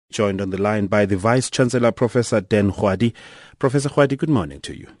Joined on the line by the Vice-Chancellor, Professor Dan Kgoadi. Professor Kgoadi, good morning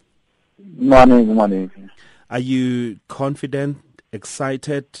to you. Morning. Are you confident,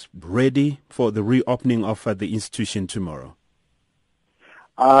 excited, ready for the reopening of the institution tomorrow?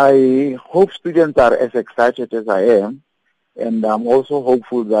 I hope students are as excited as I am, and I'm also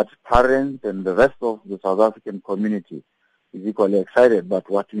hopeful that parents and the rest of the South African community is equally excited. But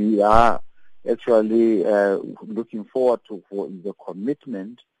what we are actually looking forward to is the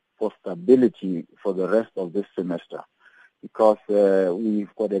commitment for stability for the rest of this semester, because we've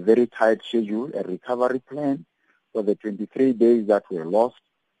got a very tight schedule, a recovery plan for the 23 days that were lost.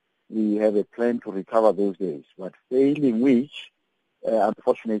 We have a plan to recover those days, but failing which,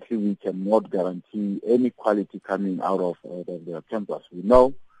 unfortunately, we cannot guarantee any quality coming out of the campus. We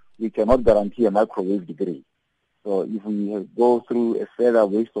know we cannot guarantee a microwave degree. So if we go through a further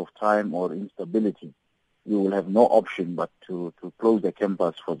waste of time or instability, we will have no option but to close the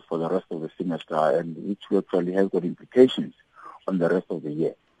campus for the rest of the semester, and which actually has got implications on the rest of the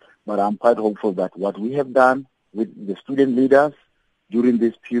year. But I'm quite hopeful that what we have done with the student leaders during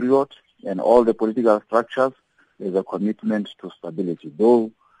this period and all the political structures is a commitment to stability. Though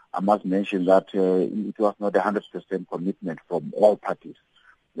I must mention that it was not 100% commitment from all parties.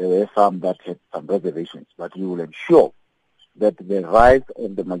 There were some that had some reservations, but we will ensure that the rights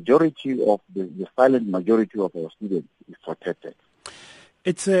of the majority of the silent majority of our students is protected.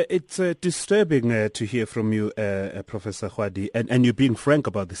 It's disturbing to hear from you, Professor Kgoadi, and you're being frank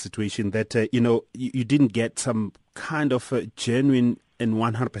about the situation that you didn't get some kind of genuine and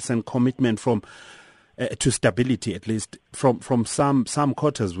 100% commitment from to stability, at least from some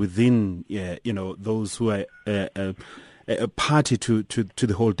quarters within those who are a party to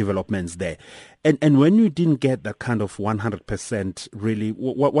the whole developments there. And when you didn't get that kind of 100%, really,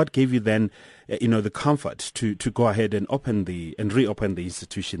 what gave you then, the comfort to go ahead and reopen the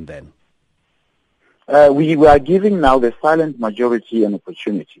institution then? We are giving now the silent majority an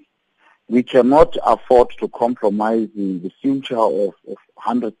opportunity. We cannot afford to compromise the future of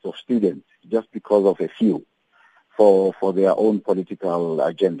hundreds of students just because of a few for their own political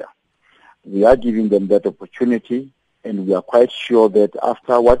agenda. We are giving them that opportunity, and we are quite sure that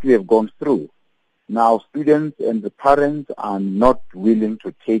after what we have gone through, now students and the parents are not willing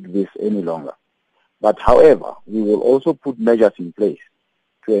to take this any longer. But however, we will also put measures in place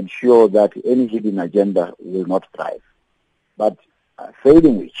to ensure that any hidden agenda will not thrive. But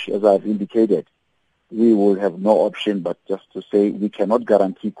failing which, as I've indicated, we will have no option but just to say we cannot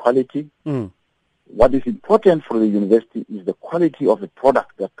guarantee quality. What is important for the university is the quality of the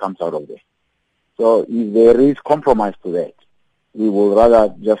product that comes out of there. So if there is compromise to that, we will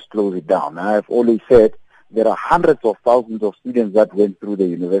rather just close it down. I have always said there are hundreds of thousands of students that went through the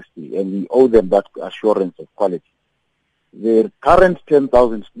university, and we owe them that assurance of quality. The current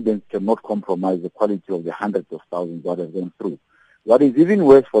 10,000 students cannot compromise the quality of the hundreds of thousands that have gone through. What is even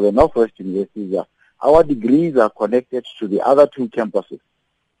worse for the Northwest University is that our degrees are connected to the other two campuses.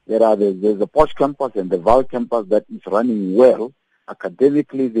 There's the Posh campus and the Val campus that is running well.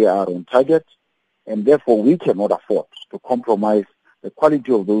 Academically, they are on target, and therefore we cannot afford to compromise the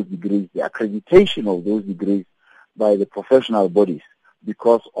quality of those degrees, the accreditation of those degrees by the professional bodies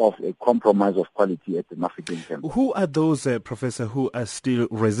because of a compromise of quality at the Mafeking campus. Who are those, Professor, who are still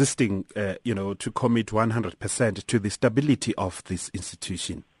resisting, to commit 100% to the stability of this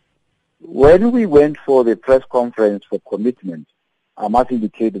institution? When we went for the press conference for commitment, I must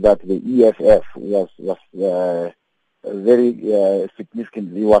indicate that the EFF was very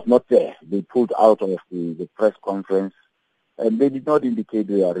significantly was not there. They pulled out of the press conference, and they did not indicate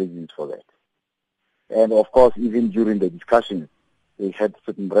their reasons for that. And of course, even during the discussions, they had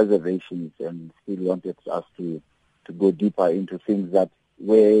certain reservations and still wanted us to go deeper into things that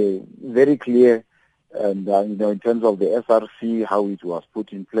were very clear. And in terms of the SRC, how it was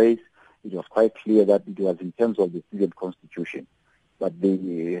put in place, it was quite clear that it was in terms of the student constitution. But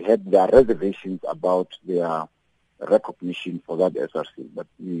they had their reservations about their recognition for that SRC, but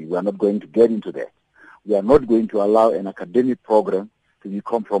we are not going to get into that. We are not going to allow an academic program to be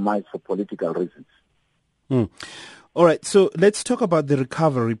compromised for political reasons. All right, so let's talk about the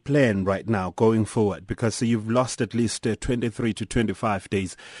recovery plan right now going forward, because you've lost at least 23 to 25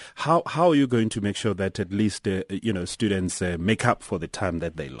 days. How are you going to make sure that at least students make up for the time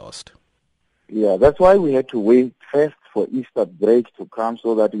that they lost? Yeah, that's why we had to wait first for Easter break to come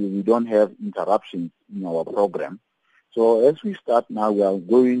so that we don't have interruptions in our program. So as we start now, we are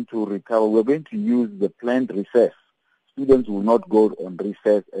going to recover. We're going to use the planned recess. Students will not go on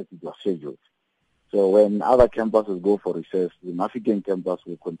recess as it was scheduled. So when other campuses go for recess, the Mafeking campus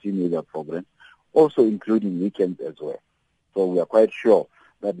will continue their program, also including weekends as well. So we are quite sure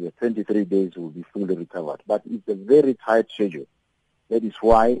that the 23 days will be fully recovered. But it's a very tight schedule. That is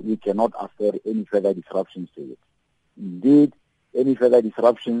why we cannot afford any further disruptions to it. Indeed, any further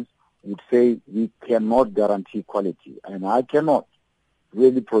disruptions would say we cannot guarantee quality. And I cannot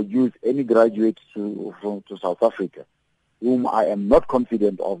really produce any graduates to South Africa whom I am not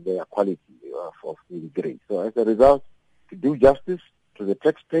confident of their quality of the degree. So as a result, to do justice to the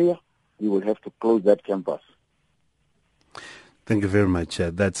taxpayer, we will have to close that campus. Thank you very much.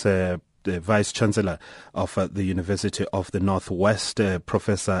 That's the Vice Chancellor of the University of the Northwest,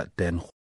 Professor Dan